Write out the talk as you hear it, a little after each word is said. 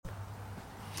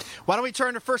Why don't we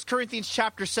turn to 1 Corinthians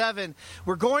chapter 7?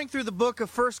 We're going through the book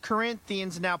of 1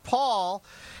 Corinthians. Now, Paul,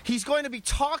 he's going to be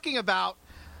talking about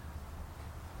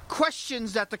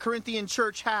questions that the Corinthian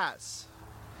church has.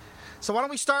 So why don't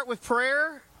we start with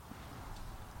prayer?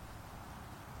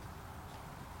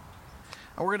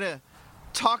 And we're going to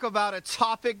talk about a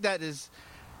topic that is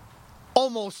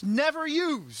almost never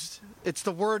used. It's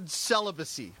the word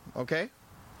celibacy, okay?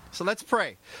 So let's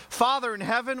pray. Father in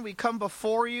heaven, we come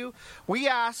before you. We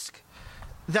ask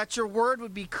that your word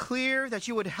would be clear, that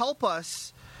you would help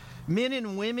us, men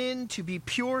and women, to be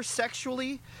pure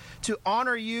sexually, to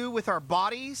honor you with our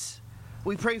bodies.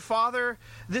 We pray, Father,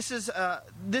 this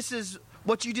is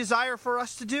what you desire for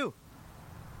us to do.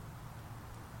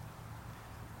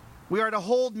 We are to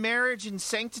hold marriage in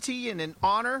sanctity and in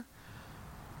honor,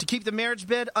 to keep the marriage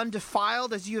bed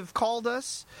undefiled as you have called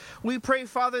us. We pray,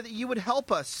 Father, that you would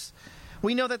help us.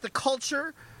 We know that the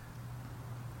culture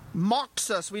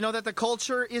mocks us. We know that the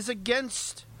culture is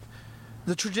against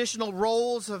the traditional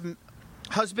roles of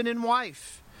husband and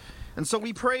wife. And so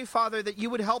we pray, Father, that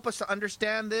you would help us to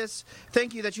understand this.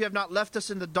 Thank you that you have not left us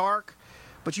in the dark,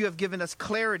 but you have given us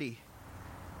clarity.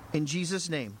 In Jesus'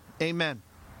 name, amen.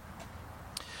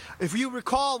 If you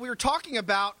recall, we were talking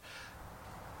about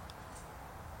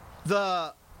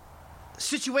the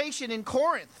situation in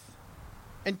Corinth.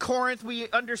 In Corinth, we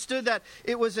understood that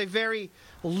it was a very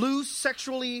loose,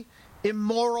 sexually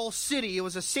immoral city. It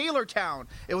was a sailor town.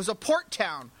 It was a port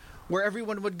town where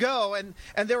everyone would go. And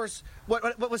there was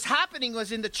what was happening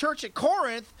was in the church at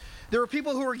Corinth, there were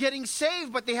people who were getting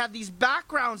saved, but they had these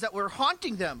backgrounds that were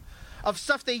haunting them of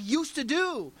stuff they used to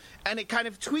do. And it kind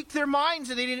of tweaked their minds,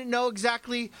 and they didn't know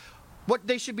exactly what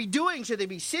they should be doing. Should they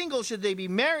be single? Should they be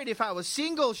married? If I was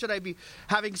single, should I be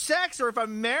having sex? Or if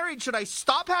I'm married, should I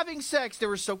stop having sex? They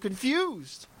were so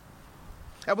confused.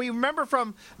 And we remember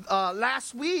from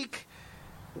last week,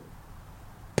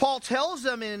 Paul tells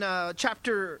them in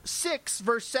chapter 6,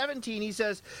 verse 17, he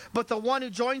says, "But the one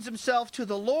who joins himself to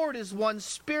the Lord is one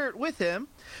spirit with him.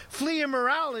 Flee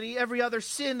immorality. Every other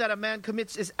sin that a man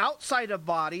commits is outside of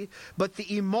body, but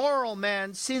the immoral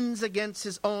man sins against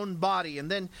his own body." And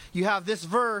then you have this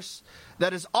verse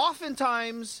that is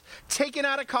oftentimes taken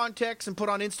out of context and put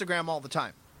on Instagram all the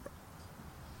time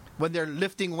when they're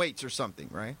lifting weights or something,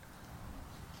 right?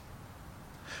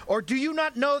 "Or do you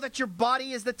not know that your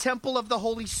body is the temple of the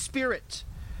Holy Spirit?"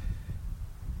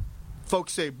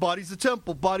 Folks say, body's the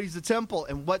temple, body's the temple.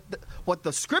 And what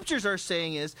the scriptures are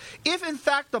saying is, if in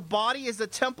fact the body is the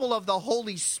temple of the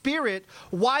Holy Spirit,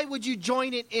 why would you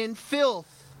join it in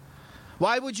filth?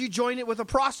 Why would you join it with a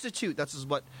prostitute? That's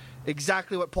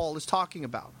exactly what Paul is talking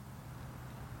about.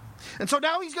 And so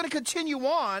now he's going to continue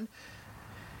on.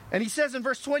 And he says in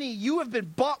verse 20, "You have been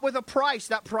bought with a price."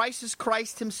 That price is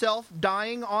Christ himself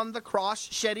dying on the cross,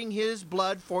 shedding his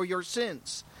blood for your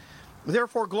sins.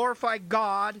 "Therefore glorify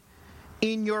God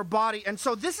in your body." And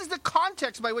so this is the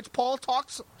context by which Paul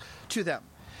talks to them.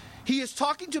 He is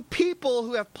talking to people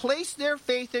who have placed their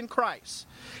faith in Christ.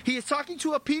 He is talking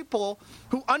to a people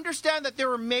who understand that they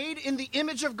were made in the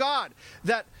image of God,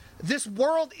 that this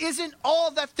world isn't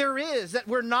all that there is, that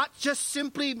we're not just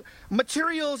simply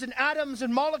materials and atoms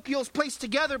and molecules placed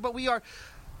together, but we are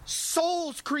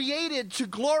souls created to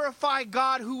glorify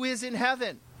God who is in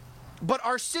heaven. But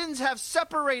our sins have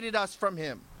separated us from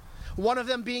him. One of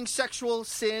them being sexual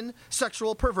sin,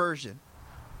 sexual perversion.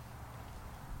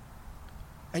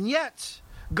 And yet,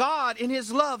 God in his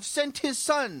love sent his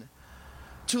son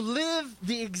to live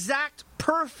the exact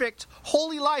perfect,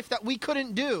 holy life that we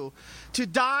couldn't do, to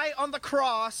die on the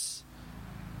cross,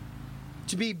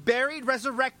 to be buried,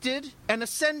 resurrected, and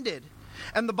ascended.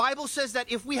 And the Bible says that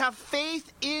if we have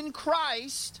faith in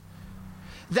Christ,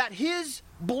 that his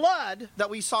blood that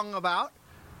we sung about,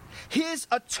 his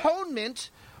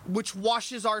atonement, which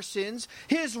washes our sins,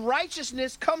 his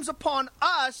righteousness comes upon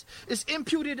us, is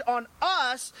imputed on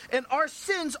us, and our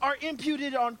sins are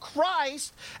imputed on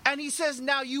Christ. And he says,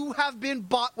 now you have been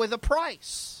bought with a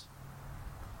price.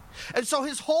 And so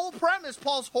his whole premise,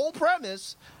 Paul's whole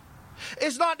premise,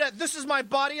 is not that this is my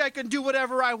body, I can do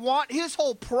whatever I want. His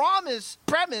whole premise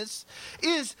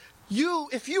is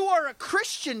if you are a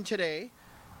Christian today,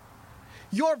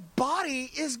 your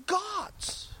body is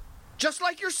God's. Just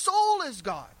like your soul is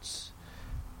God's.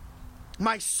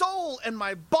 My soul and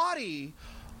my body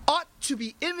ought to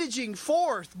be imaging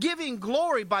forth, giving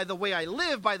glory by the way I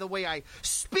live, by the way I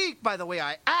speak, by the way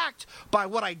I act, by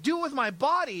what I do with my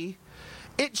body.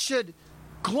 It should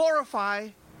glorify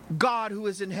God who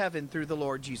is in heaven through the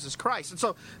Lord Jesus Christ. And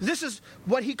so this is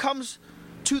what he comes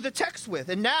to the text with.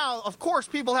 And now, of course,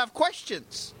 people have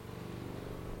questions.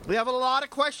 We have a lot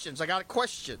of questions. I got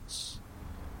questions.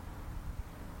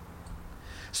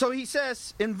 So he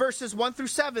says in verses 1 through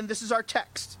 7, this is our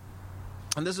text.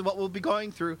 And this is what we'll be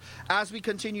going through as we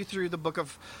continue through the book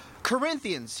of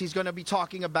Corinthians. He's going to be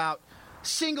talking about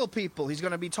single people. He's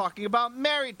going to be talking about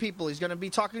married people. He's going to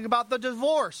be talking about the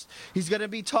divorced. He's going to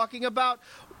be talking about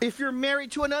if you're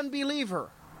married to an unbeliever.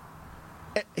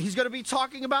 He's going to be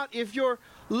talking about if your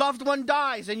loved one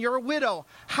dies and you're a widow.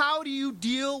 How do you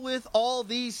deal with all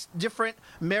these different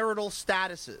marital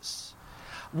statuses?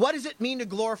 What does it mean to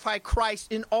glorify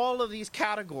Christ in all of these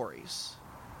categories?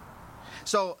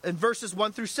 So in verses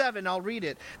 1 through 7, I'll read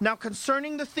it. Now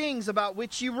concerning the things about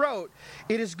which you wrote,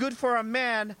 it is good for a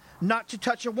man not to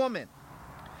touch a woman.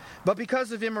 But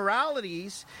because of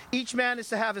immoralities, each man is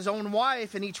to have his own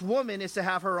wife, and each woman is to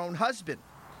have her own husband.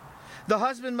 The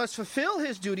husband must fulfill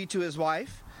his duty to his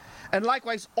wife, and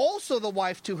likewise also the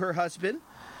wife to her husband.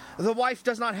 The wife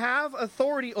does not have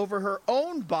authority over her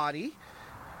own body,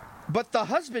 but the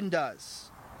husband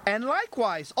does. And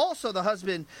likewise, also the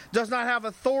husband does not have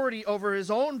authority over his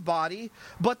own body,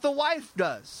 but the wife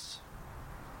does.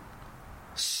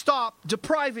 Stop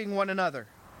depriving one another,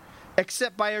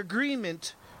 except by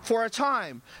agreement for a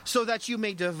time, so that you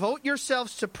may devote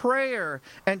yourselves to prayer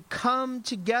and come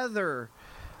together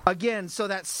again, so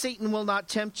that Satan will not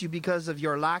tempt you because of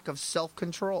your lack of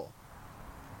self-control.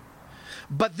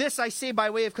 But this I say by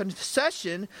way of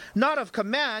concession, not of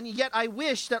command, yet I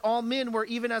wish that all men were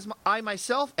even as I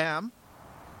myself am.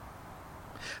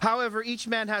 However, each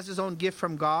man has his own gift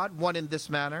from God, one in this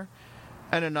manner,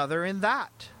 and another in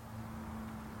that.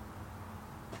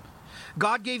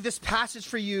 God gave this passage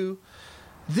for you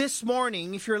this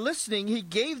morning. If you're listening, He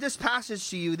gave this passage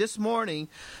to you this morning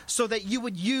so that you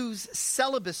would use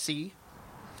celibacy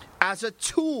as a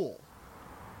tool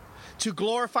to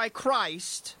glorify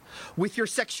Christ with your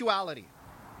sexuality.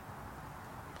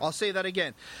 I'll say that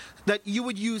again. That you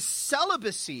would use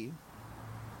celibacy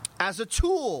as a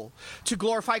tool to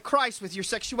glorify Christ with your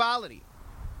sexuality.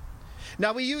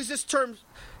 Now we use this term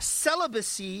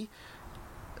celibacy.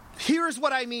 Here's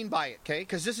what I mean by it, okay?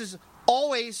 Because this is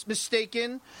always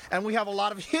mistaken, and we have a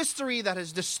lot of history that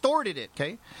has distorted it,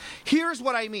 okay? Here's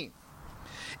what I mean.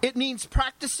 It means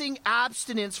practicing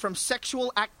abstinence from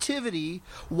sexual activity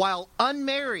while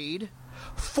unmarried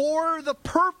for the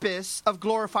purpose of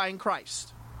glorifying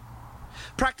Christ.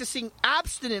 Practicing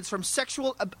abstinence from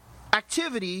sexual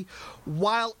activity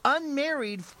while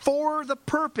unmarried for the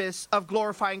purpose of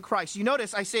glorifying Christ. You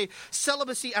notice I say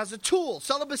celibacy as a tool.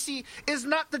 Celibacy is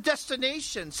not the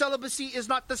destination. Celibacy is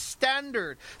not the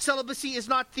standard. Celibacy is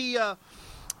not the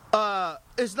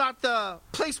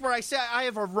place where I say I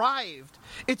have arrived.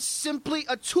 It's simply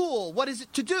a tool. What is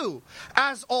it to do?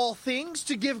 As all things,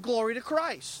 to give glory to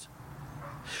Christ.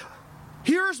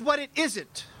 Here's what it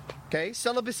isn't. Okay,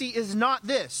 celibacy is not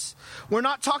this. We're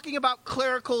not talking about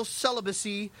clerical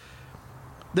celibacy,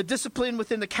 the discipline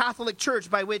within the Catholic Church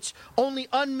by which only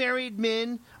unmarried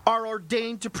men are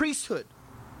ordained to priesthood.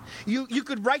 You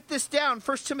could write this down.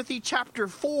 1 Timothy chapter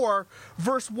 4,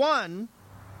 verse 1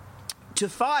 to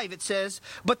 5, it says,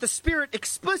 but the Spirit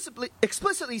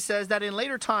explicitly says that in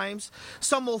later times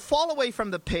some will fall away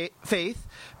from the faith,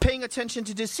 paying attention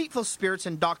to deceitful spirits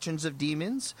and doctrines of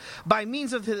demons, by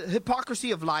means of the hypocrisy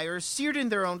of liars, seared in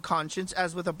their own conscience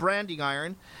as with a branding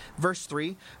iron. Verse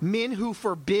 3, men who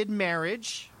forbid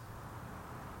marriage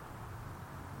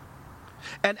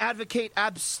and advocate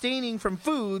abstaining from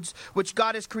foods which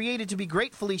God has created to be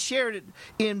gratefully shared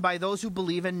in by those who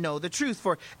believe and know the truth.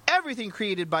 For everything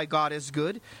created by God is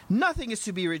good. Nothing is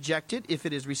to be rejected if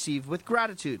it is received with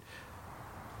gratitude.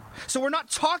 So we're not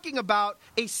talking about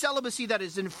a celibacy that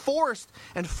is enforced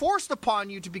and forced upon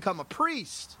you to become a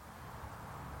priest.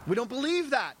 We don't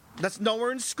believe that. That's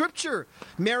nowhere in Scripture.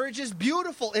 Marriage is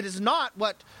beautiful. It is not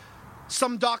what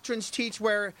some doctrines teach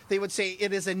where they would say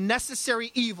it is a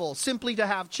necessary evil simply to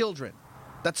have children.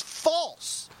 That's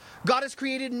false. God has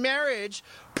created marriage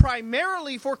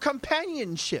primarily for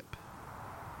companionship.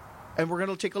 And we're going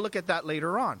to take a look at that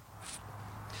later on.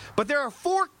 But there are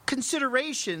 4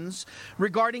 considerations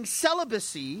regarding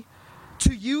celibacy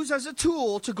to use as a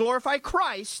tool to glorify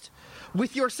Christ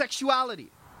with your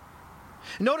sexuality.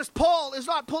 Notice Paul is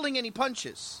not pulling any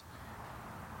punches.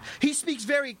 He speaks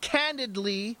very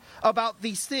candidly about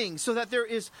these things so that there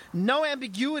is no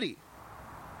ambiguity.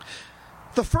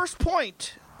 The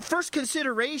first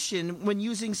consideration when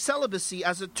using celibacy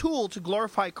as a tool to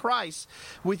glorify Christ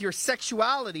with your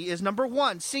sexuality is number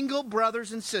 1, single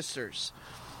brothers and sisters.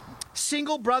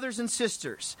 Single brothers and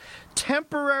sisters.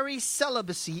 Temporary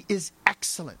celibacy is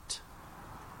excellent.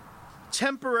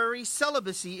 Temporary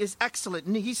celibacy is excellent.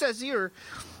 And he says here,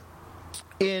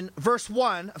 in verse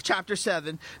 1 of chapter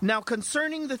 7, now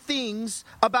concerning the things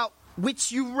about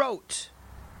which you wrote.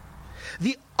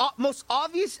 The most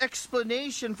obvious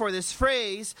explanation for this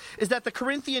phrase is that the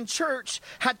Corinthian church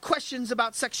had questions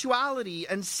about sexuality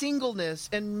and singleness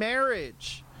and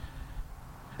marriage.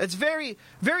 It's very,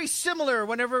 very similar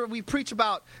whenever we preach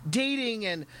about dating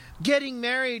and getting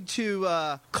married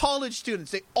to college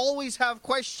students. They always have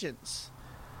questions.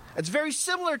 It's very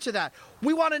similar to that.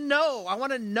 We want to know. I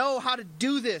want to know how to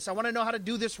do this. I want to know how to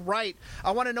do this right.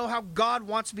 I want to know how God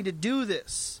wants me to do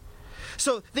this.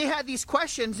 So they had these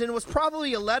questions, and it was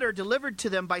probably a letter delivered to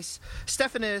them by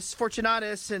Stephanas,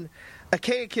 Fortunatus, and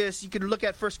Achaicus. You can look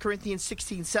at 1 Corinthians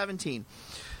 16, 17.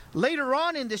 Later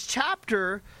on in this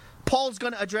chapter, Paul's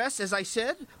going to address, as I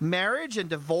said, marriage and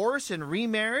divorce and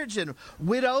remarriage and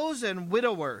widows and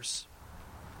widowers.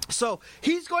 So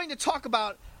he's going to talk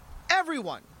about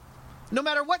everyone. No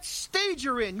matter what stage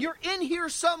you're in here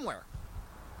somewhere.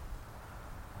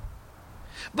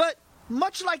 But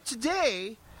much like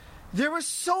today, there was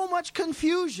so much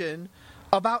confusion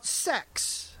about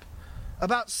sex,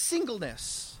 about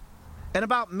singleness, and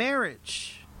about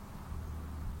marriage.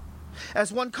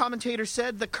 As one commentator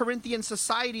said, the Corinthian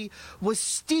society was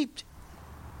steeped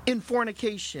in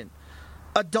fornication,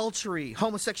 adultery,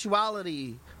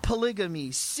 homosexuality,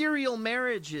 polygamy, serial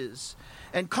marriages,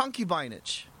 and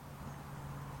concubinage.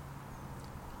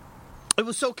 It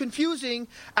was so confusing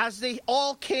as they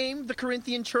all came, the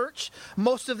Corinthian church.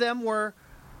 Most of them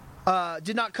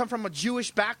did not come from a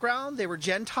Jewish background. They were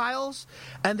Gentiles,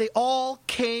 and they all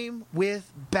came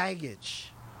with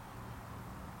baggage.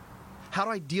 How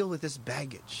do I deal with this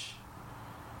baggage?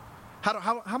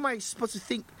 How am I supposed to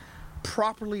think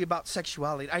properly about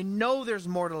sexuality? I know there's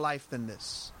more to life than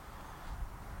this.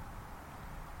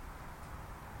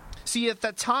 See, at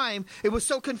that time, it was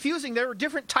so confusing. There were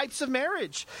different types of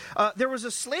marriage. There was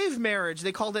a slave marriage.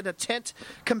 They called it a tent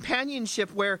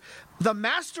companionship, where the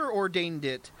master ordained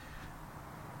it.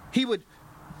 He would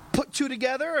put two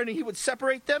together and he would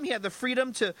separate them. He had the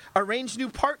freedom to arrange new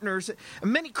partners.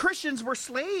 Many Christians were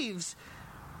slaves,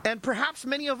 and perhaps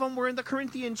many of them were in the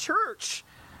Corinthian church.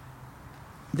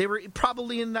 They were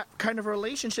probably in that kind of a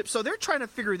relationship. So they're trying to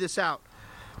figure this out.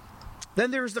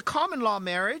 Then there's the common law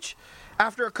marriage.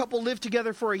 After a couple lived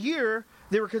together for a year,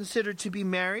 they were considered to be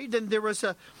married. Then there was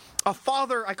a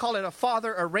father, I call it a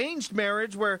father arranged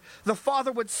marriage, where the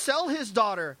father would sell his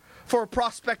daughter for a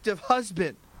prospective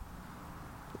husband,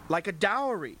 like a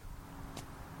dowry.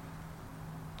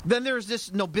 Then there's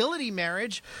this nobility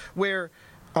marriage, where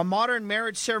a modern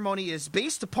marriage ceremony is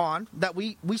based upon, that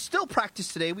we still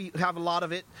practice today. We have a lot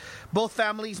of it. Both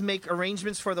families make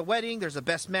arrangements for the wedding. There's a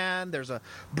best man, there's a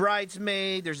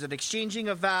bridesmaid, there's an exchanging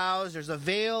of vows, there's a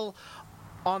veil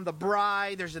on the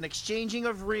bride, there's an exchanging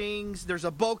of rings, there's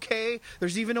a bouquet,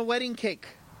 there's even a wedding cake.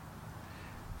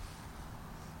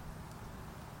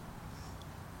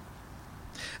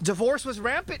 Divorce was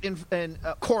rampant in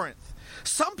Corinth.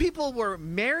 Some people were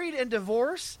married and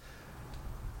divorced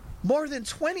more than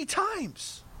 20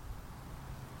 times.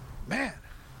 Man.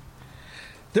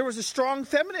 There was a strong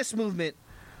feminist movement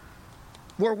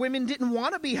where women didn't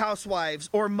want to be housewives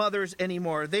or mothers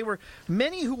anymore. They were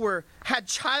many who had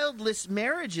childless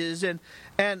marriages, and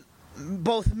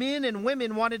both men and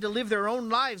women wanted to live their own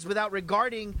lives without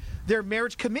regarding their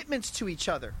marriage commitments to each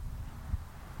other.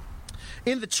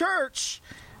 In the church,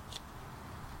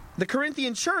 the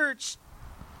Corinthian church,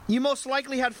 you most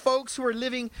likely had folks who were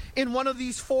living in one of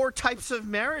these four types of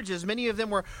marriages. Many of them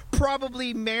were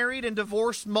probably married and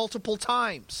divorced multiple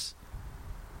times.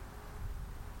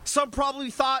 Some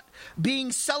probably thought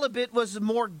being celibate was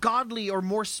more godly or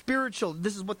more spiritual.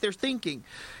 This is what they're thinking.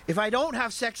 If I don't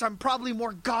have sex, I'm probably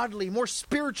more godly, more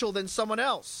spiritual than someone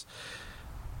else,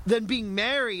 than being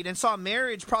married, and saw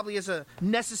marriage probably as a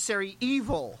necessary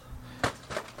evil.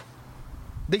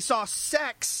 They saw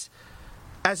sex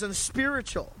as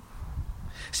unspiritual.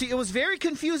 See, it was very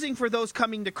confusing for those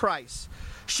coming to Christ.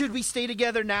 Should we stay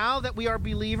together now that we are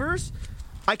believers?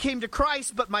 I came to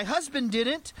Christ, but my husband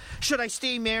didn't. Should I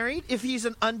stay married if he's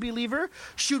an unbeliever?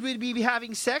 Should we be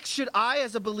having sex? Should I,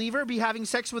 as a believer, be having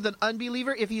sex with an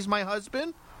unbeliever if he's my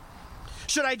husband?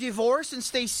 Should I divorce and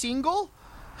stay single?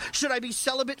 Should I be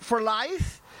celibate for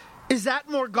life? Is that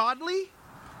more godly?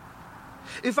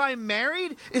 If I'm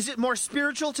married, is it more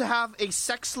spiritual to have a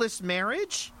sexless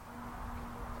marriage?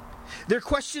 Their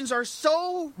questions are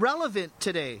so relevant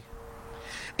today.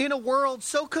 In a world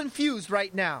so confused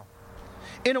right now,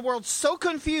 in a world so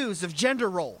confused of gender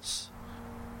roles,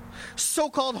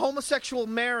 so-called homosexual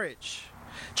marriage,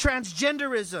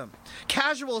 transgenderism,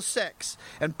 casual sex,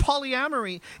 and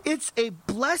polyamory, it's a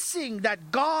blessing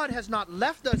that God has not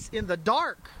left us in the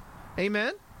dark.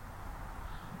 Amen?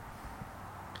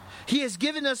 He has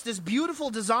given us this beautiful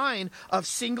design of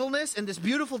singleness and this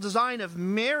beautiful design of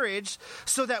marriage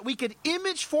so that we could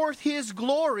image forth His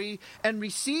glory and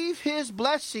receive His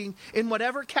blessing in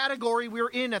whatever category we're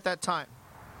in at that time.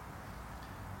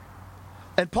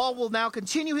 And Paul will now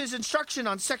continue his instruction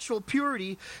on sexual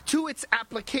purity to its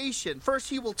application. First,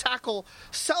 he will tackle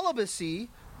celibacy,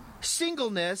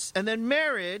 singleness, and then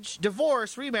marriage,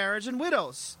 divorce, remarriage, and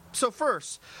widows. So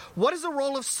first, what is the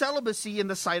role of celibacy in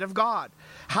the sight of God?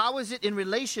 How is it in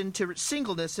relation to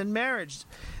singleness and marriage?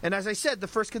 And as I said, the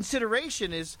first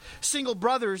consideration is single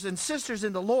brothers and sisters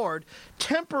in the Lord.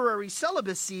 Temporary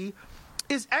celibacy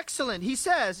is excellent. He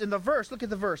says in the verse, look at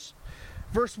the verse,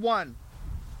 verse 1.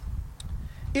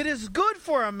 It is good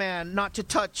for a man not to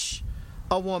touch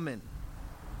a woman.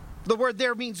 The word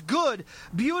there means good,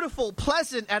 beautiful,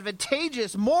 pleasant,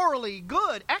 advantageous, morally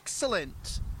good,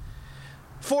 excellent.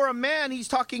 For a man, he's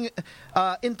talking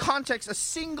in context, a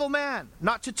single man,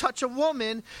 not to touch a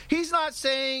woman. He's not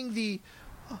saying the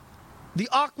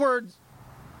awkward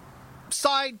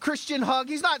side Christian hug.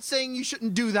 He's not saying you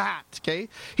shouldn't do that, okay?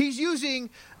 He's using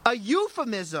a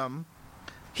euphemism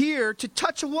here. To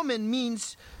touch a woman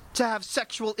means to have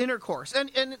sexual intercourse.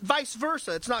 And vice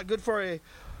versa. It's not good for a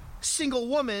single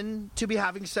woman to be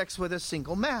having sex with a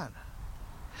single man.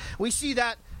 We see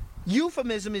that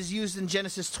euphemism is used in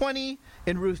Genesis 20,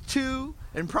 in Ruth 2,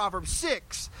 in Proverbs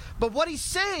 6. But what he's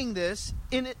saying this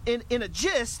in a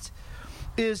gist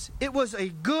is it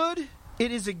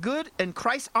is a good and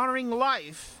Christ-honoring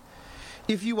life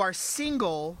if you are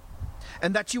single,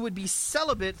 and that you would be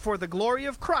celibate for the glory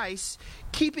of Christ,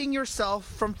 keeping yourself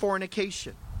from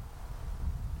fornication.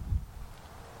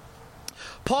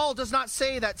 Paul does not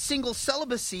say that single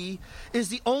celibacy is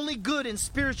the only good and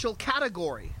spiritual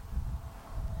category.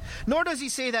 Nor does he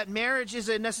say that marriage is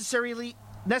a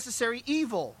necessary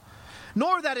evil.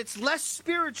 Nor that it's less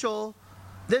spiritual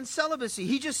than celibacy.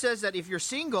 He just says that if you're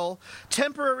single,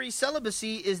 temporary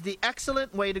celibacy is the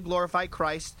excellent way to glorify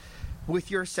Christ with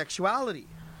your sexuality.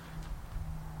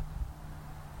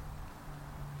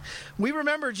 We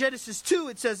remember Genesis 2,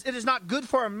 it says, it is not good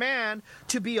for a man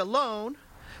to be alone.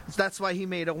 That's why he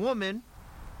made a woman.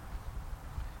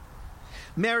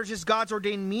 Marriage is God's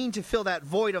ordained mean to fill that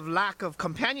void of lack of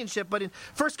companionship. But in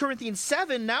 1 Corinthians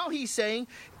 7, now he's saying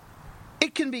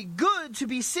it can be good to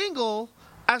be single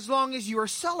as long as you are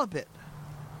celibate.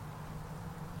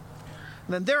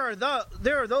 And then there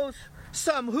are those,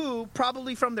 some who,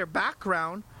 probably from their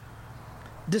background,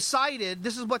 decided,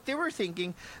 this is what they were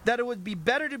thinking, that it would be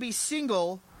better to be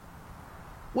single,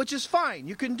 which is fine.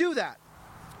 You can do that.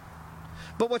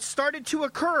 But what started to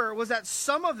occur was that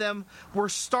some of them were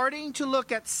starting to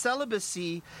look at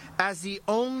celibacy as the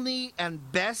only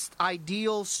and best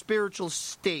ideal spiritual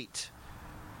state,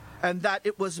 and that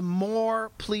it was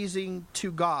more pleasing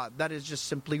to God. That is just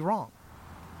simply wrong.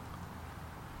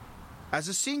 As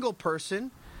a single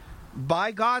person,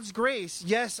 by God's grace,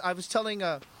 yes, I was telling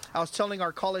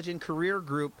our college and career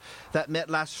group that met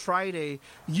last Friday,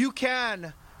 you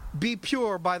can be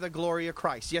pure by the glory of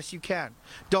Christ. Yes, you can.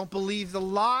 Don't believe the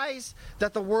lies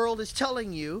that the world is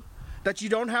telling you, that you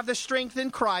don't have the strength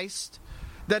in Christ,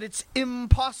 that it's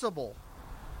impossible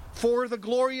for the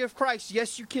glory of Christ.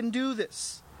 Yes, you can do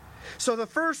this. So the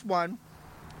first one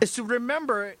is to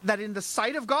remember that in the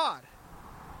sight of God,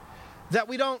 that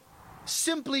we don't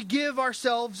simply give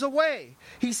ourselves away.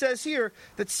 He says here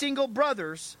that single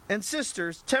brothers and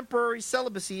sisters, temporary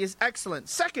celibacy is excellent.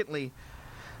 Secondly,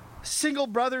 single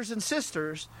brothers and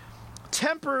sisters,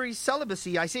 temporary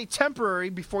celibacy, I say temporary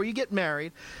before you get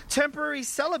married, temporary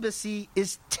celibacy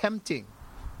is tempting.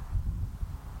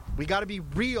 We got to be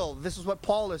real. This is what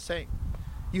Paul is saying.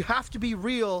 You have to be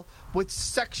real with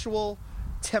sexual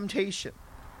temptation.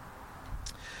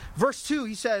 Verse 2,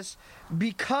 he says,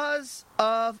 because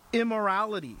of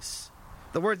immoralities.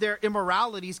 The word there,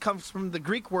 immoralities, comes from the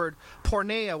Greek word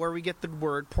porneia, where we get the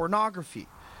word pornography.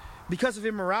 Because of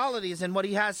immoralities, and what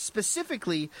he has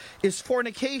specifically is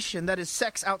fornication, that is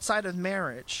sex outside of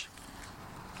marriage.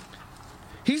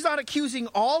 He's not accusing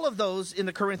all of those in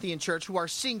the Corinthian church who are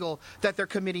single that they're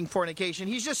committing fornication.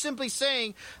 He's just simply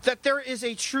saying that there is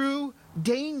a true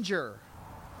danger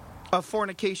of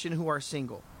fornication who are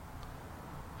single.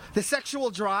 The sexual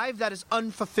drive that is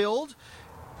unfulfilled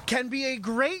can be a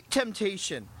great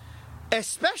temptation,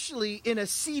 especially in a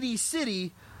seedy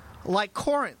city like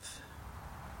Corinth.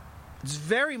 It's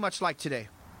very much like today.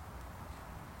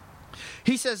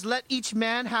 He says, let each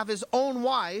man have his own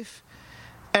wife,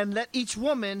 and let each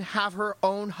woman have her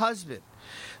own husband.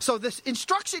 So this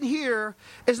instruction here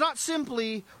is not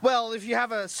simply, well, if you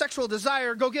have a sexual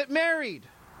desire, go get married.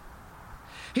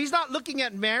 He's not looking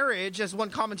at marriage, as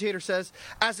one commentator says,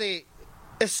 as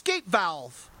escape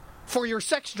valve for your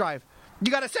sex drive.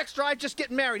 You got a sex drive, just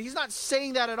get married. He's not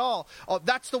saying that at all. Oh,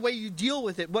 that's the way you deal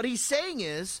with it. What he's saying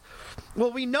is,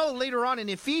 well, we know later on in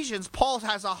Ephesians, Paul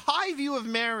has a high view of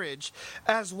marriage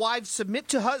as wives submit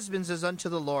to husbands as unto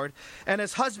the Lord, and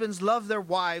as husbands love their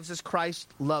wives as Christ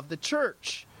loved the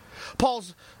church.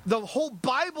 The whole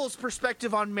Bible's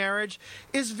perspective on marriage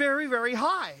is very, very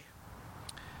high.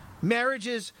 Marriage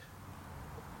is,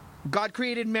 God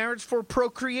created marriage for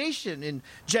procreation. In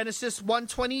Genesis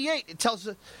 1:28, it tells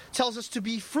us to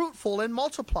be fruitful and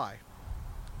multiply.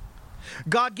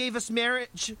 God gave us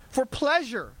marriage for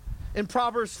pleasure. In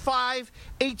Proverbs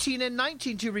 5:18 and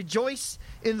 19, to rejoice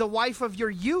in the wife of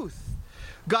your youth.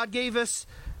 God gave us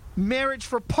marriage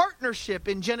for partnership.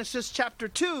 In Genesis chapter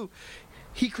 2,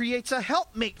 He creates a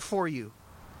helpmate for you,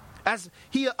 as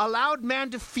He allowed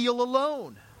man to feel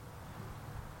alone.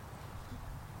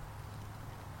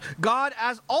 God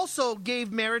also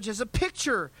gave marriage as a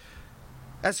picture,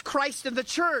 as Christ and the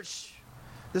church.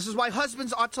 This is why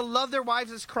husbands ought to love their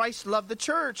wives as Christ loved the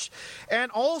church. And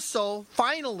also,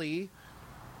 finally,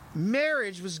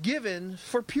 marriage was given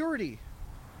for purity,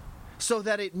 so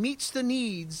that it meets the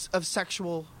needs of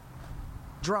sexual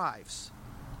drives.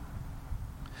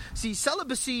 See,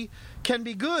 celibacy can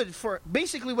be good for,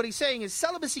 basically what he's saying is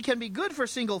celibacy can be good for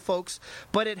single folks,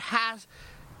 but it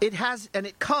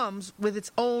comes with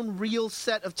its own real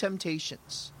set of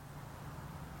temptations.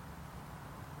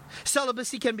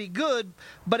 Celibacy can be good,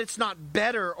 but it's not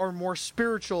better or more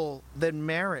spiritual than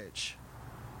marriage.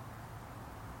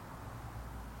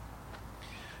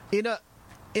 In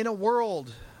a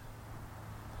world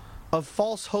of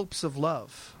false hopes of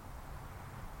love,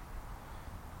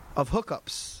 of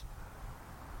hookups,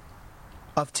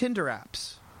 of Tinder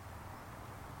apps,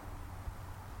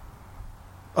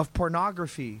 of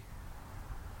pornography,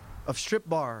 of strip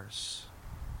bars,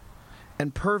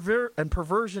 and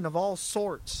perversion of all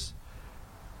sorts.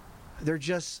 They're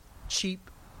just cheap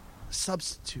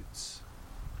substitutes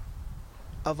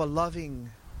of a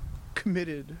loving,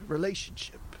 committed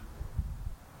relationship.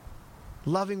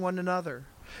 Loving one another,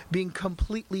 being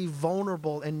completely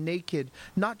vulnerable and naked,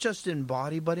 not just in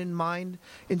body, but in mind,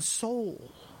 in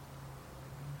soul.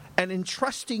 And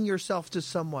entrusting yourself to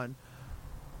someone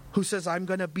who says, I'm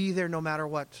going to be there no matter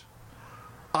what.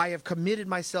 I have committed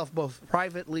myself both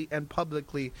privately and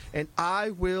publicly, and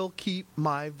I will keep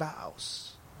my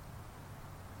vows.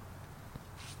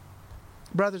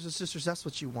 Brothers and sisters, that's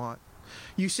what you want.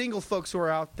 You single folks who are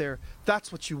out there,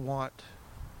 that's what you want.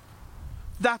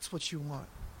 That's what you want.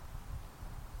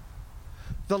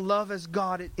 The love as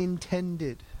God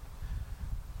intended.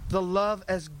 The love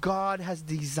as God has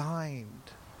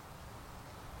designed.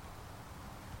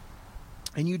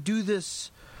 And you do this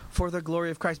for the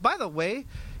glory of Christ. By the way,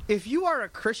 if you are a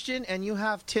Christian and you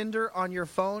have Tinder on your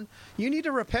phone, you need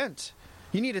to repent.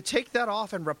 You need to take that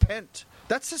off and repent.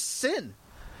 That's a sin.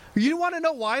 You want to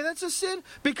know why that's a sin?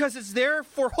 Because it's there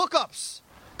for hookups.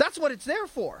 That's what it's there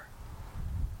for.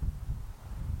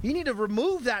 You need to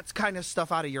remove that kind of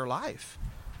stuff out of your life.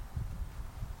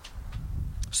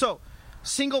 So,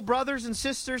 single brothers and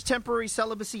sisters, temporary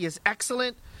celibacy is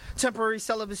excellent. Temporary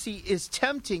celibacy is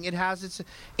tempting. It has its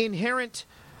inherent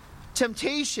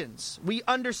temptations. We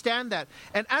understand that.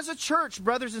 And as a church,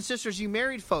 brothers and sisters, you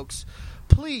married folks,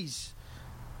 please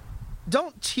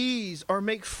don't tease or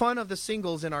make fun of the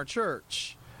singles in our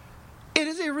church. It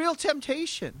is a real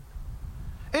temptation.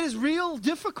 It is real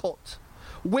difficult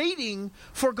waiting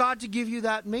for God to give you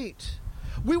that mate.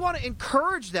 We want to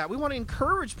encourage that. We want to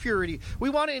encourage purity. We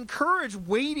want to encourage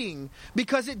waiting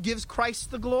because it gives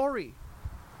Christ the glory.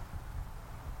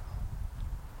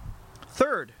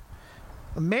 Third,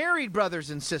 married brothers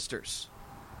and sisters,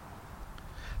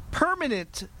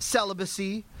 permanent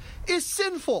celibacy is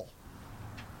sinful.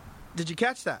 Did you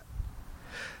catch that?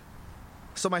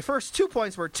 So my first 2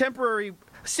 points were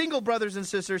single brothers and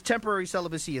sisters, temporary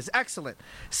celibacy is excellent.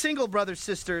 Single brothers,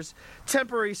 sisters,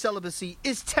 temporary celibacy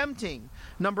is tempting.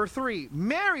 Number 3,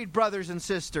 married brothers and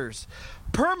sisters,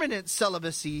 permanent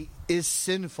celibacy is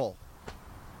sinful.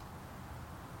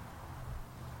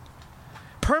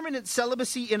 Permanent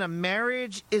celibacy in a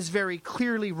marriage is very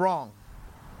clearly wrong.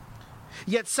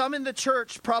 Yet some in the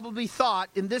church probably thought,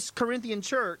 in this Corinthian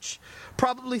church,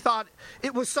 probably thought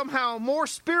it was somehow more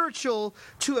spiritual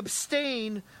to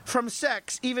abstain from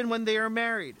sex even when they are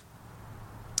married.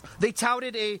 They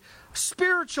touted a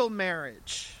spiritual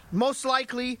marriage. Most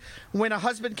likely, when a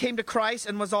husband came to Christ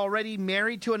and was already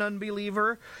married to an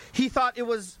unbeliever, he thought it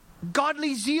was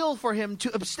godly zeal for him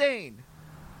to abstain.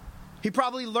 He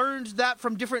probably learned that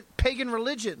from different pagan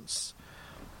religions.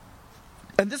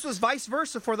 And this was vice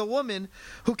versa for the woman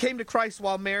who came to Christ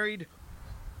while married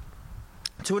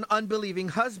to an unbelieving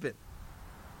husband.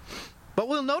 But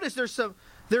we'll notice there's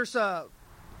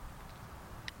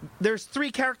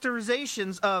three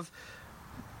characterizations of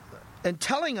and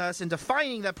telling us and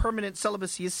defining that permanent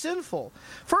celibacy is sinful.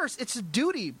 First, it's a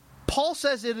duty. Paul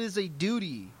says it is a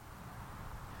duty.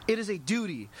 It is a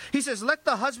duty. He says, let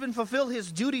the husband fulfill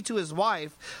his duty to his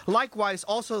wife, likewise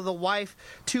also the wife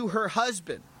to her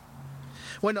husband.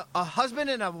 When a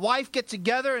husband and a wife get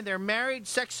together and they're married,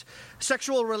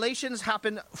 sexual relations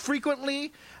happen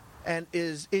frequently and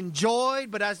is enjoyed,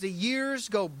 but as the years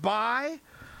go by,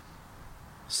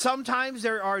 sometimes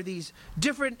there are these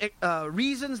different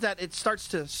reasons that it starts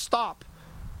to stop.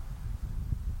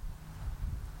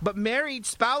 But married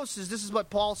spouses, this is what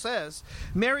Paul says,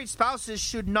 married spouses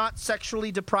should not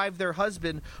sexually deprive their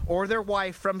husband or their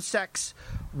wife from sex,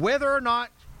 whether or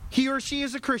not he or she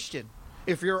is a Christian.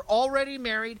 If you're already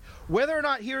married, whether or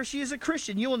not he or she is a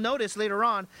Christian, you will notice later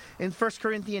on in 1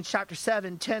 Corinthians chapter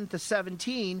 7, 10 to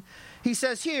 17, he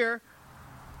says here,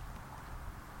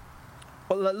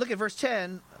 well, look at verse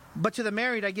 10, but to the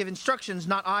married I give instructions,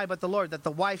 not I, but the Lord, that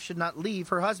the wife should not leave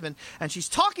her husband. And she's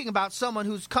talking about someone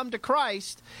who's come to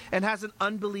Christ and has an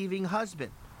unbelieving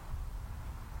husband.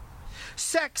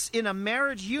 Sex in a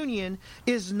marriage union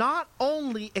is not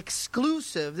only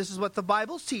exclusive, this is what the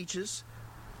Bible teaches,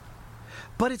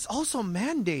 but it's also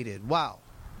mandated. Wow.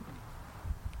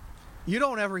 You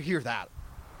don't ever hear that.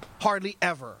 Hardly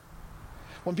ever.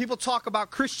 When people talk about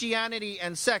Christianity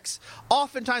and sex,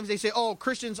 oftentimes they say, oh,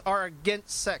 Christians are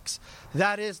against sex.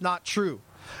 That is not true.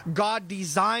 God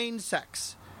designed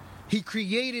sex. He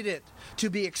created it to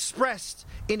be expressed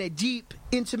in a deep,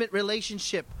 intimate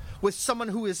relationship with someone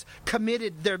who is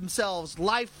committed themselves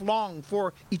lifelong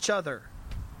for each other.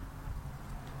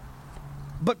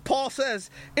 But Paul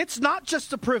says, it's not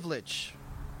just a privilege.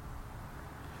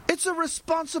 It's a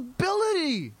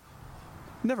responsibility.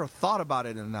 Never thought about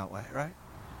it in that way, right?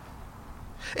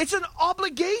 It's an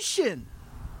obligation.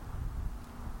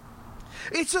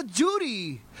 It's a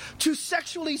duty to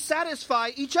sexually satisfy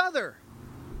each other.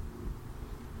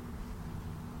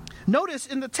 Notice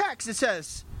in the text it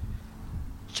says,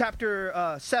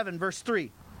 chapter 7, verse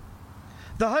 3,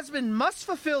 the husband must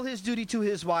fulfill his duty to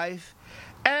his wife,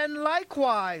 and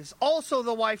likewise also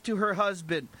the wife to her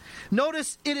husband.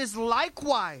 Notice it is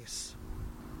likewise.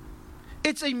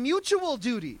 It's a mutual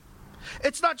duty.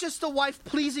 It's not just the wife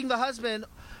pleasing the husband,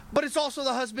 but it's also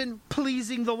the husband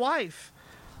pleasing the wife.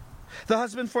 The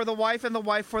husband for the wife and the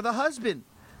wife for the husband.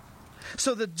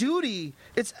 So the duty,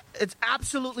 it's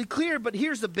absolutely clear, but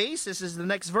here's the basis, is the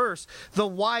next verse. The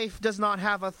wife does not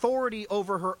have authority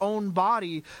over her own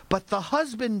body, but the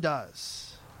husband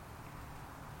does.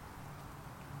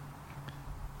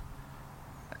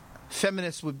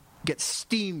 Feminists would get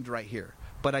steamed right here,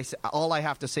 but all I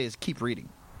have to say is keep reading.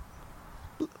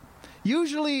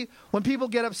 Usually when people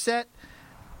get upset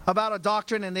about a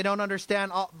doctrine and they don't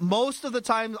understand, most of the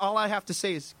time all I have to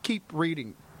say is keep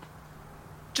reading.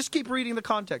 Just keep reading the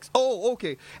context. Oh,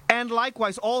 okay. And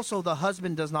likewise also the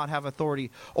husband does not have authority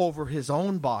over his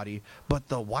own body, but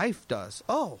the wife does.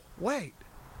 Oh, wait.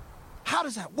 How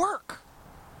does that work?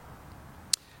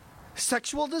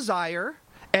 Sexual desire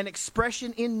and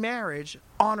expression in marriage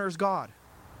honors God.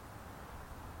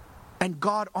 And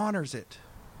God honors it.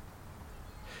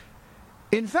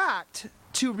 In fact,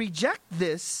 to reject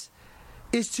this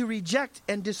is to reject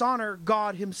and dishonor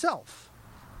God himself.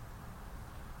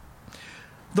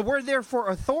 The word there for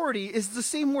authority is the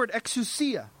same word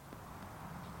exousia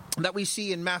that we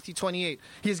see in Matthew 28.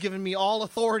 He has given me all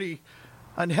authority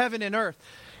on heaven and earth.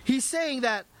 He's saying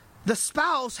that the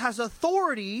spouse has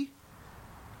authority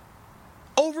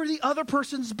over the other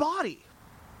person's body.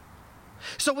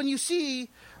 So when you see,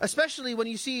 especially when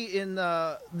you see in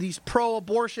these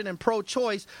pro-abortion and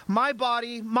pro-choice, my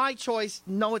body, my choice,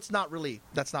 no, that's not really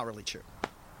true.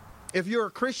 If you're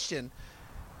a Christian,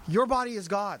 your body is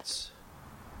God's.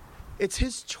 It's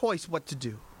his choice what to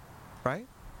do, right?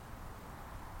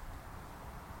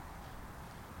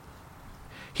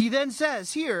 He then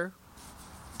says here,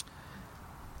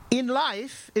 in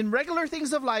life, in regular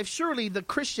things of life, surely the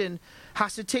Christian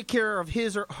has to take care of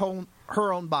his or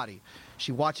her own body.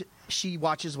 She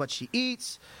watches what she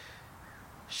eats.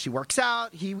 She works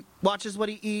out. He watches what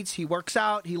he eats. He works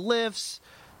out. He lifts,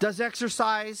 does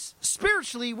exercise.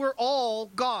 Spiritually, we're all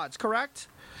God's, correct?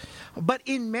 But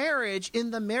in marriage,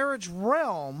 in the marriage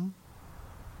realm,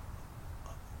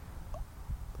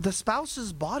 the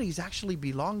spouse's bodies actually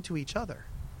belong to each other.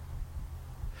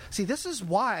 See, this is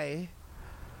why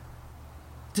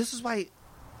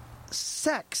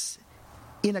sex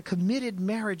in a committed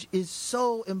marriage is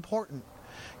so important.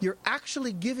 You're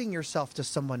actually giving yourself to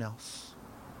someone else.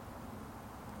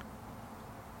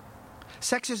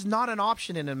 Sex is not an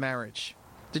option in a marriage.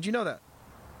 Did you know that?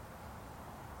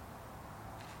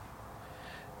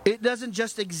 It doesn't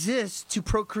just exist to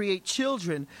procreate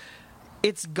children.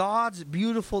 It's God's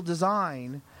beautiful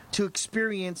design to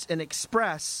experience and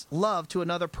express love to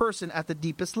another person at the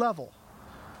deepest level.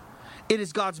 It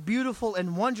is God's beautiful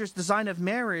and wondrous design of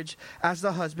marriage as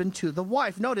the husband to the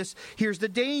wife. Notice, here's the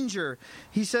danger.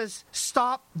 He says,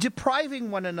 stop depriving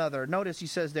one another. Notice he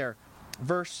says there,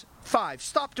 verse 5,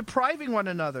 stop depriving one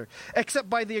another, except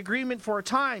by the agreement for a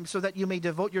time, so that you may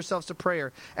devote yourselves to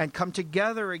prayer and come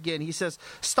together again. He says,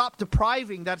 stop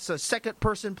depriving. That's a second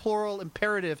person plural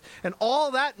imperative. And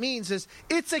all that means is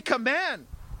it's a command.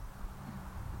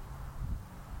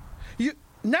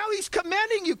 Now he's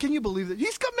commanding you. Can you believe that?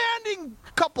 He's commanding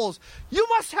couples, you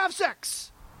must have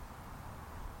sex.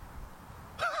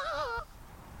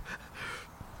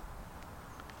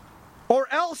 Or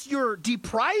else you're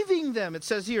depriving them. It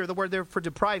says here, the word there for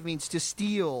deprive means to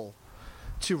steal,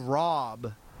 to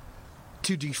rob,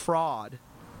 to defraud.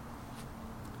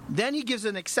 Then he gives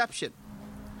an exception.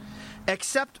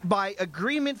 Except by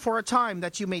agreement for a time,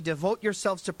 that you may devote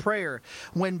yourselves to prayer.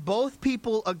 When both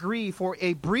people agree for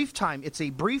a brief time, it's a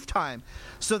brief time,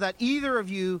 so that either of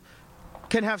you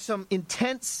can have some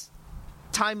intense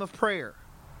time of prayer.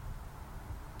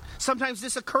 Sometimes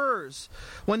this occurs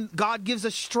when God gives a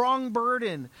strong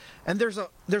burden, and there's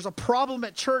a problem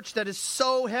at church that is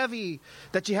so heavy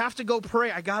that you have to go pray.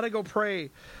 I gotta go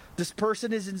pray. This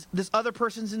other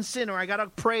person's in sin, or I gotta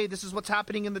pray. This is what's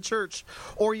happening in the church.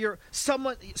 Or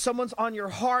someone's on your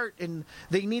heart and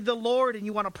they need the Lord, and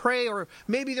you want to pray. Or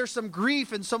maybe there's some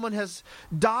grief and someone has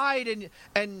died,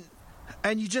 and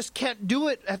you just can't do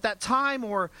it at that time.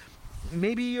 Or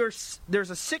maybe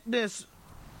there's a sickness,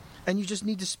 and you just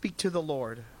need to speak to the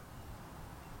Lord.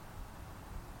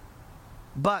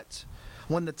 But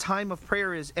when the time of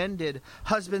prayer is ended,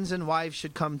 husbands and wives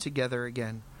should come together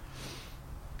again.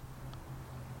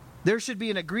 There should be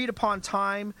an agreed upon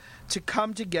time to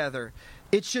come together.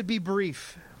 It should be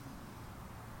brief.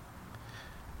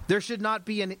 There should not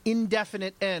be an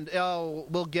indefinite end. Oh,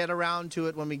 we'll get around to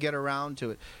it when we get around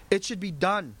to it. It should be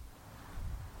done.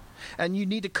 And you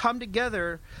need to come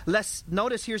together.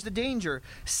 Notice, here's the danger.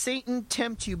 Satan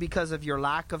tempts you because of your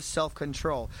lack of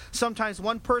self-control. Sometimes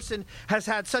one person has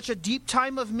had such a deep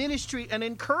time of ministry and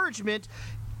encouragement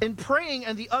in praying,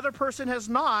 and the other person has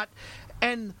not.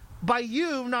 And by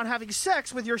you not having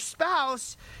sex with your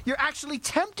spouse, you're actually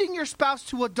tempting your spouse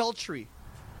to adultery.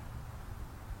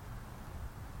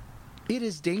 It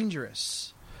is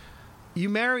dangerous. You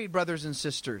married brothers and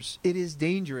sisters, it is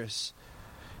dangerous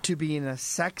to be in a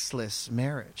sexless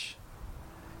marriage.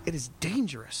 It is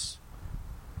dangerous.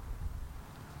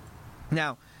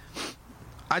 Now,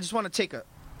 I just want to take a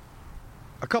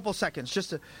couple seconds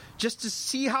just to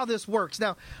see how this works.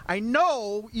 Now, I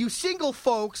know you single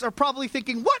folks are probably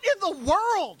thinking, what in the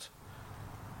world?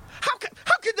 How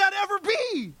could that ever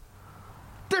be?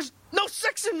 There's no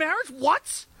sex in marriage?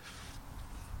 What?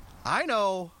 I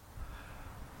know.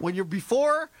 When you're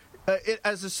before,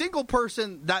 as a single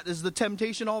person, that is the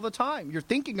temptation all the time. You're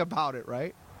thinking about it,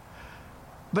 right?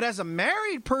 But as a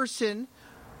married person,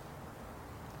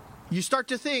 you start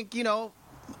to think,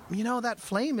 that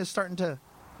flame is starting to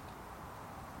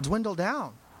dwindle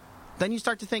down. Then you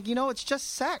start to think, it's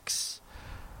just sex.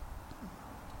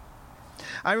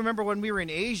 I remember when we were in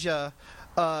Asia,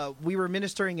 we were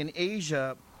ministering in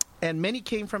Asia, and many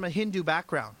came from a Hindu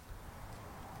background.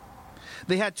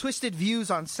 They had twisted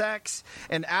views on sex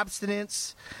and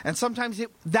abstinence, and sometimes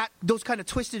those kind of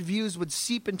twisted views would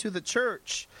seep into the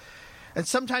church. And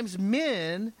sometimes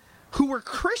men who were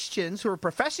Christians, who were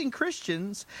professing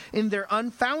Christians, in their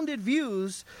unfounded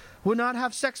views, would not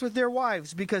have sex with their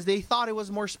wives because they thought it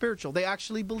was more spiritual. They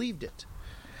actually believed it.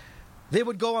 They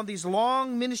would go on these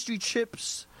long ministry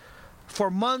trips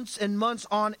for months and months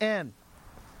on end.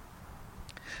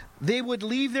 They would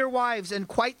leave their wives, and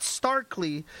quite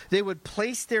starkly, they would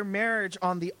place their marriage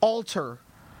on the altar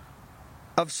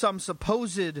of some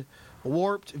supposed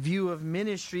warped view of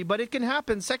ministry. But it can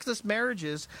happen. Sexless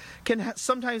marriages can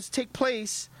sometimes take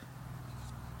place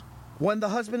when the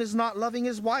husband is not loving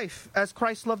his wife as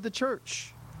Christ loved the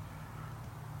church.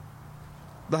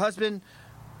 The husband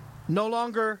no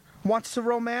longer wants to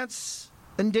romance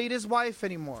and date his wife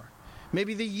anymore.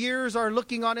 Maybe the years are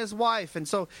looking on his wife, and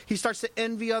so he starts to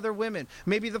envy other women.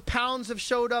 Maybe the pounds have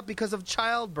showed up because of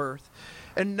childbirth,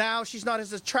 and now she's not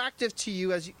as attractive to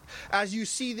you as you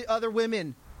see the other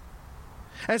women.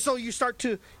 And so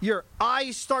your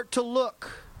eyes start to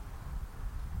look.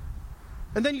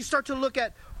 And then you start to look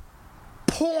at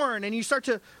porn, and you start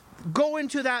to go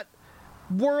into that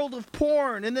world of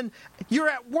porn, and then you're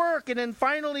at work, and then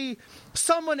finally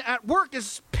someone at work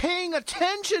is paying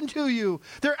attention to you.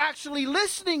 They're actually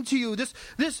listening to you.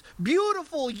 This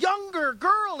beautiful younger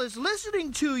girl is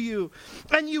listening to you,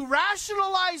 and you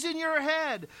rationalize in your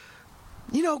head,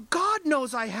 God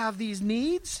knows I have these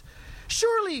needs.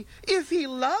 Surely if he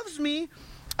loves me,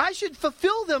 I should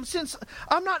fulfill them, since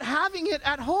I'm not having it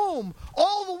at home.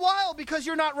 All the while because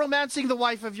you're not romancing the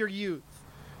wife of your youth.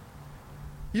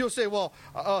 You'll say, well,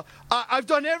 I've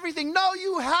done everything. No,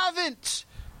 you haven't.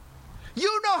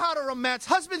 You know how to romance.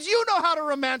 Husbands, you know how to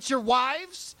romance your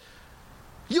wives.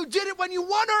 You did it when you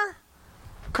won her.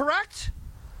 Correct?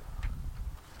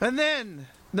 And then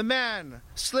the man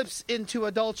slips into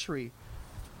adultery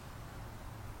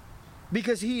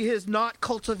because he has not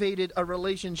cultivated a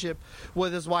relationship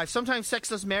with his wife. Sometimes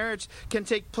sexless marriage can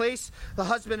take place. The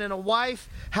husband and a wife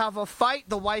have a fight.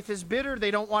 The wife is bitter.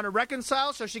 They don't want to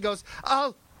reconcile. So she goes,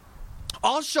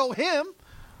 I'll show him.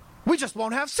 We just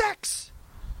won't have sex.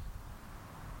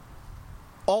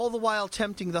 All the while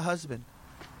tempting the husband.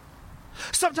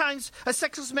 Sometimes a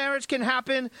sexless marriage can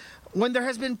happen when there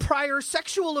has been prior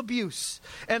sexual abuse,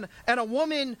 and a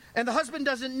woman, and the husband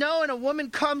doesn't know, and a woman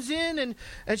comes in and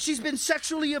she's been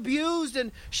sexually abused,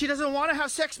 and she doesn't want to have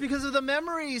sex because of the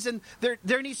memories, and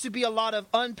there needs to be a lot of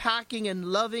unpacking and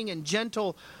loving and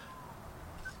gentle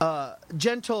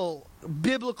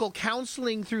biblical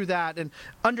counseling through that, and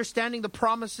understanding the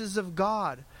promises of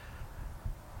God.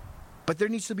 But there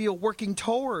needs to be a working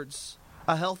towards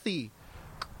a healthy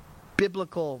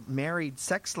biblical married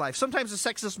sex life. Sometimes a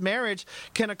sexless marriage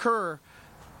can occur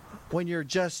when you're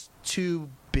just too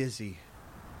busy.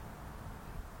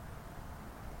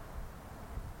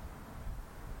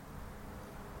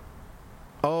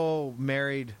 Oh,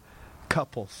 married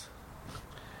couples.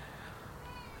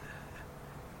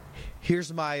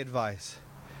 Here's my advice.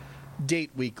 Date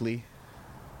weekly.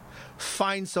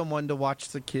 Find someone to watch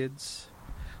the kids.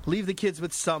 Leave the kids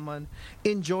with someone.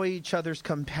 Enjoy each other's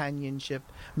companionship.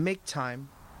 Make time.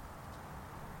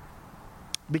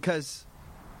 Because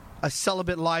a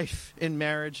celibate life in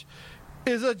marriage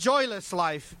is a joyless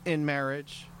life in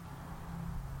marriage.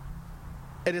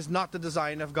 It is not the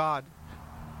design of God.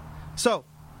 So,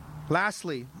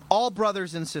 lastly, all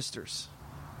brothers and sisters.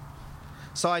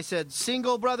 So I said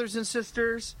single brothers and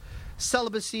sisters,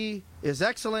 celibacy is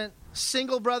excellent.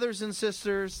 Single brothers and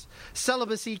sisters,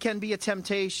 celibacy can be a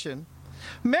temptation.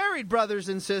 Married brothers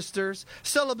and sisters,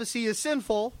 celibacy is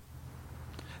sinful.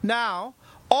 Now,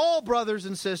 all brothers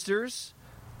and sisters,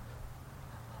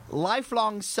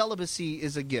 lifelong celibacy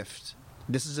is a gift.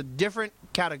 This is a different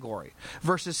category.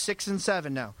 Verses 6 and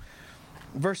 7 now.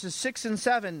 Verses 6 and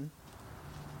 7.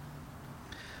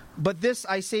 But this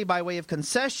I say by way of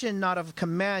concession, not of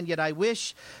command, yet I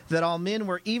wish that all men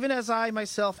were even as I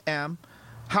myself am.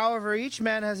 However, each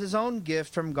man has his own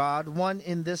gift from God, one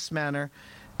in this manner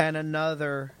and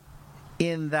another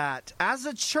in that. As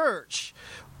a church,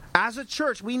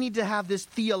 we need to have this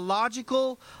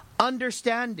theological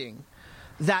understanding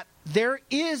that there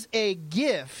is a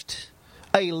gift,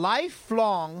 a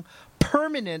lifelong,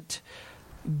 permanent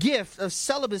gift of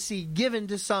celibacy given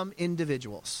to some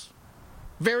individuals.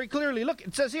 Very clearly, look,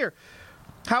 it says here,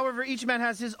 however, each man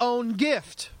has his own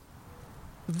gift.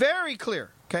 Very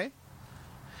clear, okay?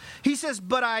 He says,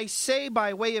 but I say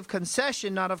by way of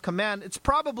concession, not of command. It's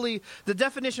probably, the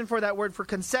definition for that word for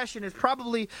concession is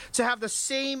probably to have the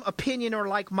same opinion or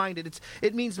like-minded.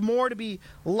 It means more to be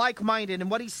like-minded.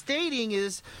 And what he's stating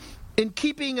is, in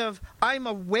keeping of, I am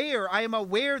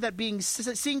aware that being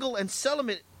single and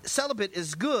celibate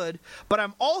is good, but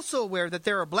I'm also aware that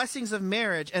there are blessings of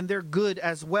marriage and they're good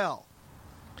as well.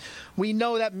 We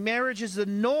know that marriage is the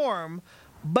norm,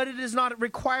 but it is not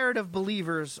required of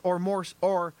believers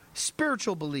or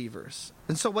spiritual believers.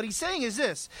 And so what he's saying is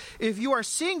this: if you are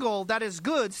single, that is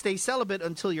good, stay celibate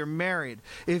until you're married.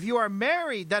 If you are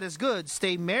married, that is good,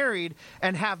 stay married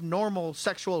and have normal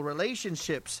sexual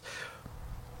relationships.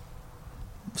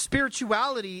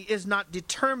 Spirituality is not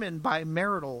determined by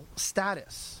marital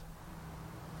status.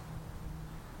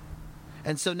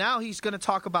 And so now he's going to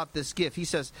talk about this gift. He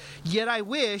says, yet I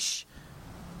wish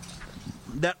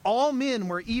that all men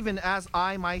were even as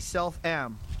I myself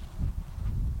am.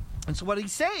 And so what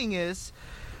he's saying is,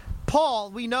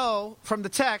 Paul, we know from the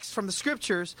text, from the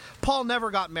scriptures, Paul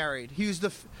never got married. He was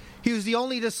the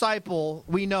only disciple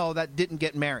we know that didn't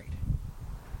get married.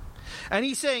 And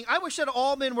he's saying, I wish that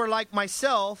all men were like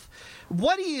myself.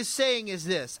 What he is saying is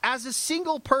this: as a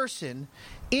single person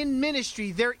in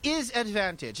ministry, there is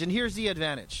advantage. And here's the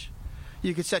advantage.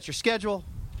 You could set your schedule.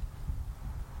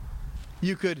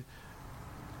 You could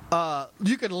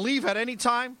leave at any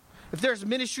time. If there's a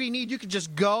ministry need, you could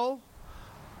just go.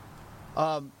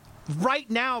 Right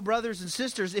now, brothers and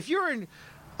sisters, if you're in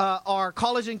our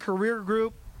college and career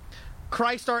group,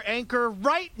 Christ our anchor,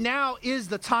 right now is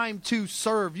the time to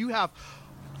serve. You have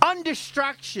no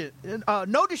distractions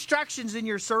in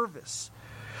your service.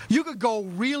 You could go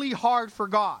really hard for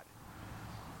God.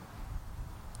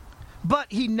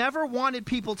 But he never wanted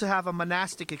people to have a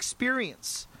monastic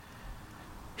experience.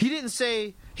 He didn't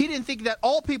think that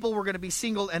all people were going to be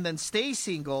single and then stay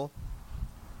single.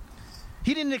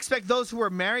 He didn't expect those who were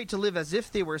married to live as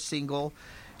if they were single.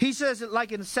 He says it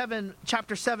like in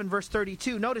chapter 7, verse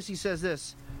 32. Notice he says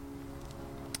this.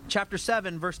 Chapter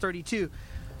 7, verse 32.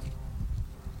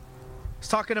 He's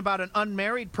talking about an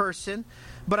unmarried person.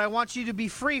 But I want you to be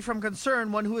free from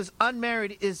concern. One who is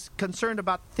unmarried is concerned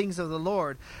about the things of the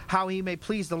Lord, how he may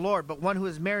please the Lord. But one who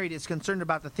is married is concerned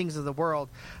about the things of the world,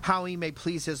 how he may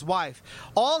please his wife.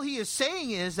 All he is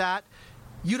saying is that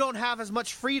you don't have as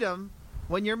much freedom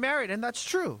when you're married, and that's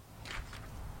true.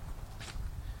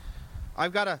 I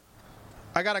got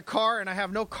a car, and I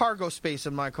have no cargo space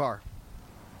in my car.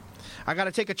 I got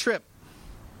to take a trip.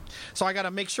 So I got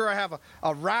to make sure I have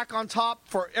a rack on top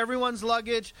for everyone's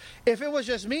luggage. If it was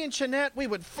just me and Jeanette, we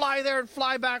would fly there and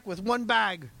fly back with one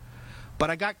bag. But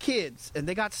I got kids, and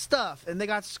they got stuff, and they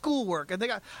got schoolwork, and I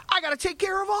got to take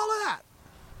care of all of that.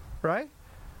 Right?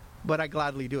 But I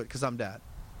gladly do it because I'm dad.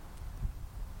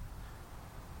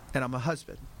 And I'm a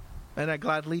husband. And I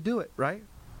gladly do it, right?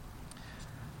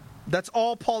 That's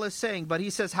all Paul is saying. But he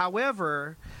says,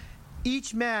 however,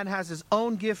 each man has his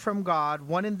own gift from God,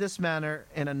 one in this manner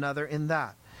and another in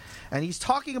that. And he's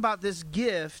talking about this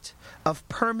gift of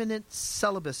permanent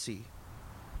celibacy.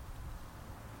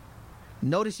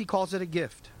 Notice he calls it a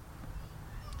gift.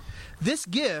 This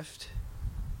gift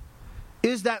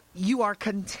is that you are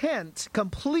content,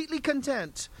 completely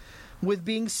content with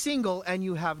being single, and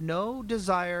you have no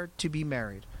desire to be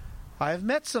married. I have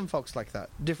met some folks like that.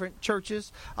 Different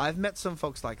churches, I've met some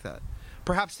folks like that.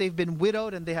 Perhaps they've been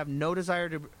widowed and they have no desire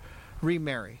to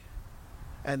remarry.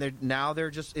 And they're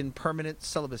just in permanent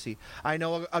celibacy. I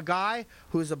know a guy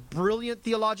who is a brilliant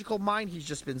theological mind. He's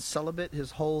just been celibate his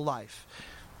whole life.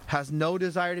 Has no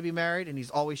desire to be married, and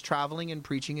he's always traveling and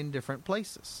preaching in different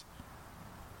places.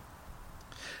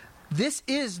 I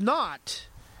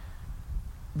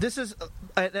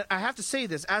have to say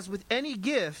this, as with any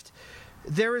gift,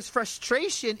 there is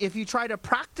frustration if you try to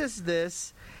practice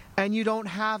this and you don't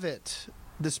have it,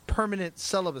 this permanent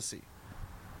celibacy.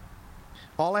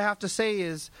 All I have to say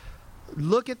is,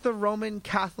 look at the Roman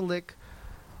Catholic,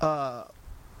 the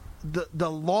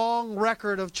long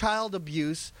record of child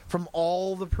abuse from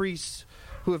all the priests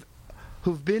who've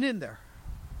been in there.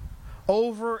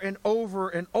 Over and over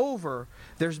and over,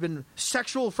 there's been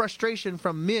sexual frustration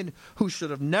from men who should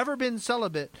have never been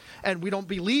celibate, and we don't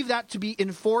believe that to be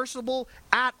enforceable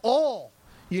at all.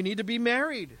 You need to be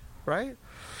married, right?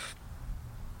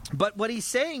 But what he's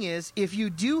saying is, if you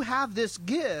do have this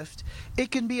gift,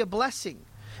 it can be a blessing.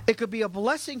 It could be a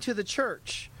blessing to the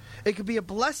church. It could be a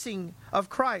blessing of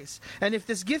Christ. And if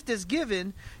this gift is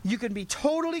given, you can be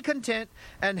totally content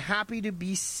and happy to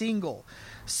be single.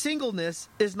 Singleness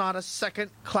is not a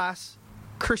second-class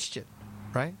Christian,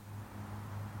 right?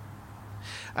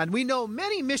 And we know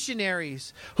many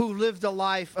missionaries who lived a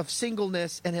life of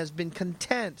singleness and has been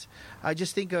content. I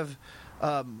just think of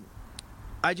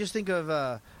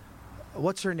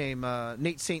what's her name?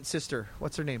 Nate Saint's sister.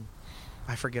 What's her name?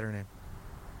 I forget her name.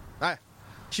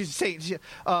 She's a saint.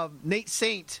 Nate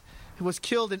Saint was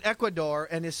killed in Ecuador,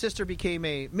 and his sister became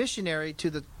a missionary to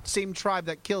the same tribe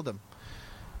that killed him,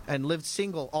 and lived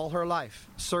single all her life,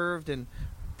 served and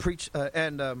preached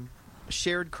and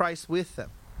shared Christ with them.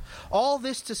 All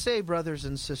this to say, brothers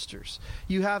and sisters,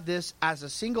 you have this as a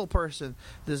single person,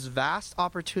 this vast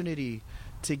opportunity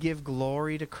to give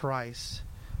glory to Christ,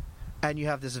 and you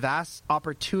have this vast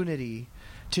opportunity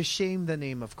to shame the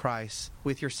name of Christ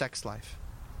with your sex life.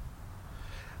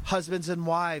 Husbands and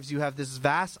wives, you have this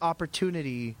vast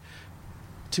opportunity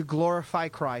to glorify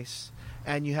Christ,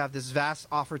 and you have this vast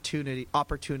opportunity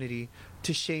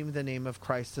to shame the name of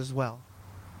Christ as well.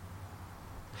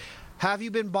 Have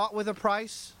you been bought with a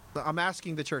price? I'm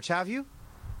asking the church, have you?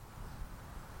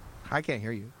 I can't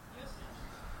hear you.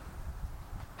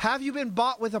 Have you been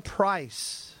bought with a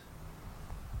price?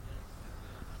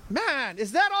 Man,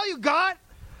 is that all you got?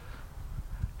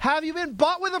 Have you been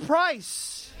bought with a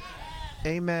price?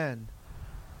 Amen.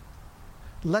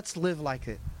 Let's live like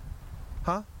it.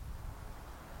 Huh?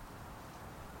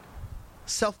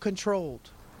 Self-controlled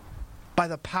by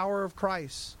the power of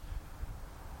Christ.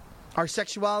 Our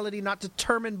sexuality not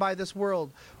determined by this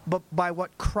world, but by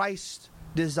what Christ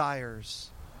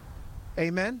desires.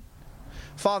 Amen?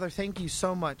 Father, thank you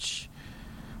so much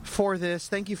for this.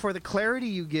 Thank you for the clarity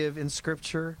you give in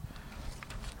Scripture.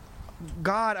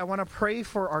 God, I want to pray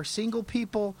for our single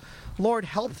people. Lord,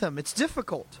 help them. It's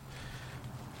difficult.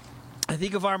 I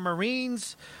think of our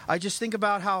Marines. I just think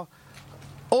about how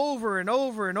over and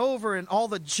over and over and all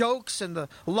the jokes and the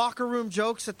locker room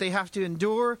jokes that they have to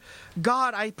endure.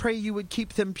 God, I pray you would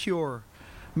keep them pure.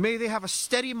 May they have a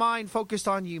steady mind focused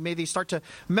on you. May they start to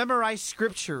memorize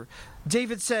Scripture.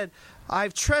 David said,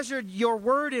 I've treasured your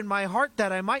word in my heart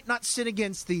that I might not sin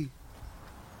against thee.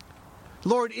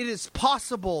 Lord, it is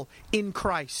possible in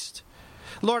Christ.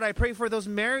 Lord, I pray for those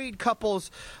married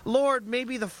couples. Lord,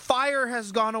 maybe the fire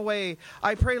has gone away.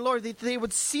 I pray, Lord, that they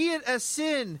would see it as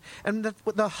sin and that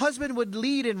the husband would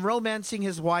lead in romancing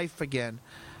his wife again.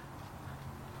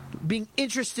 Being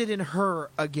interested in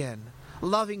her again.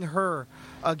 Loving her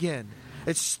again.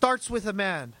 It starts with a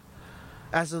man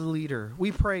as a leader.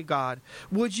 We pray, God,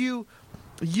 would you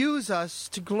use us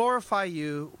to glorify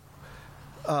you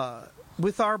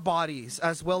with our bodies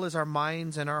as well as our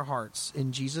minds and our hearts.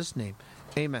 In Jesus' name,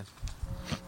 amen.